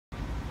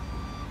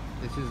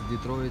This is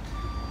Detroit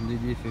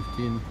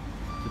DD15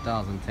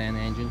 2010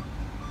 engine,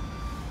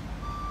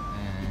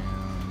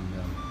 and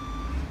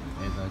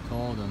as I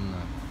told in the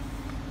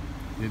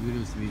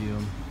previous video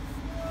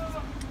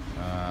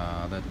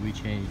that we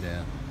changed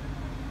the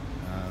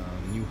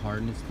new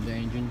harness to the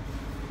engine.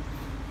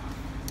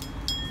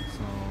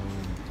 So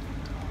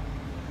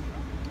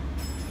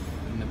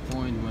in the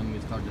point when we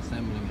start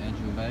assembling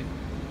engine back,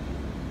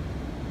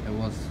 it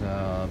was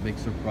a big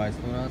surprise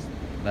for us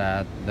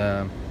that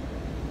the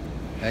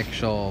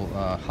actual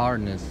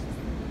harness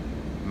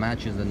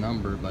matches the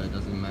number, but it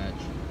doesn't match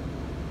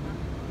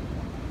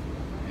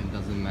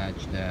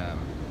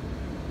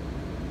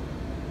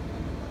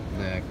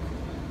the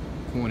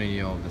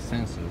quantity of the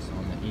sensors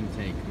on the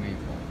intake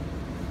manifold.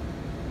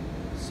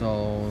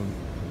 So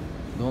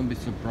don't be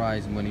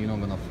surprised when you're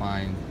not gonna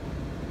find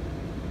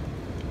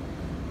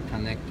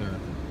connector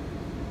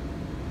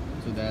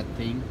to that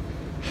thing,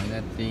 and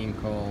that thing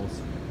calls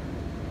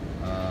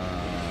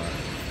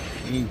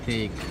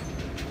intake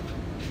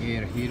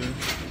air heater.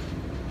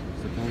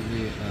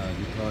 Supposedly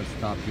Detroit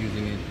stopped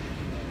using it.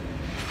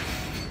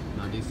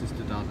 Now this is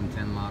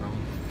 2010 model,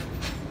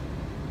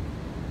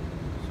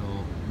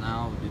 so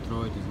now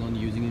Detroit is not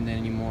using it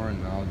anymore,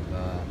 and now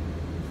the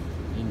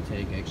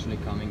intake actually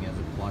coming as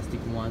a plastic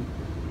one.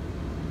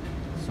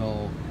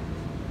 So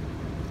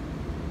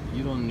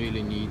you don't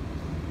really need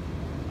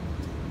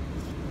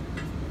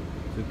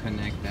to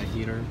connect that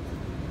heater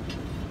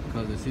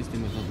because the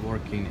system is not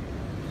working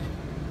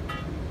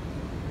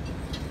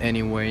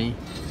anyway.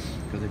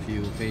 Because if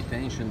you pay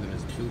attention, there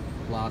is two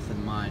plus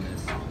and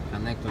minus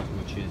connectors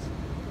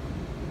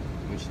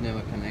which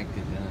never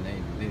connected, and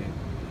they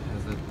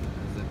as the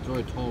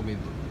Detroit told me,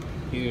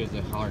 here is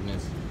the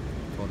harness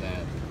for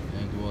that,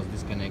 and it was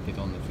disconnected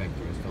on the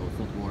factory, so it's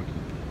not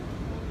working.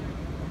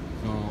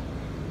 So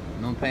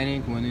no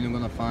panic when you're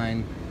gonna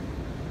find,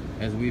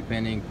 as we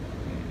panic,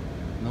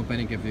 no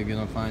panic if you're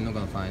not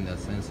gonna find that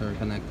sensor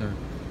connector.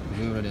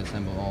 We already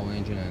assembled all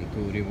engine, and to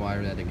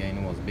rewire that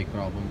again was a big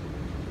problem.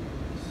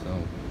 So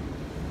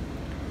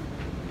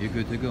you're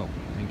good to go.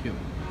 Thank you.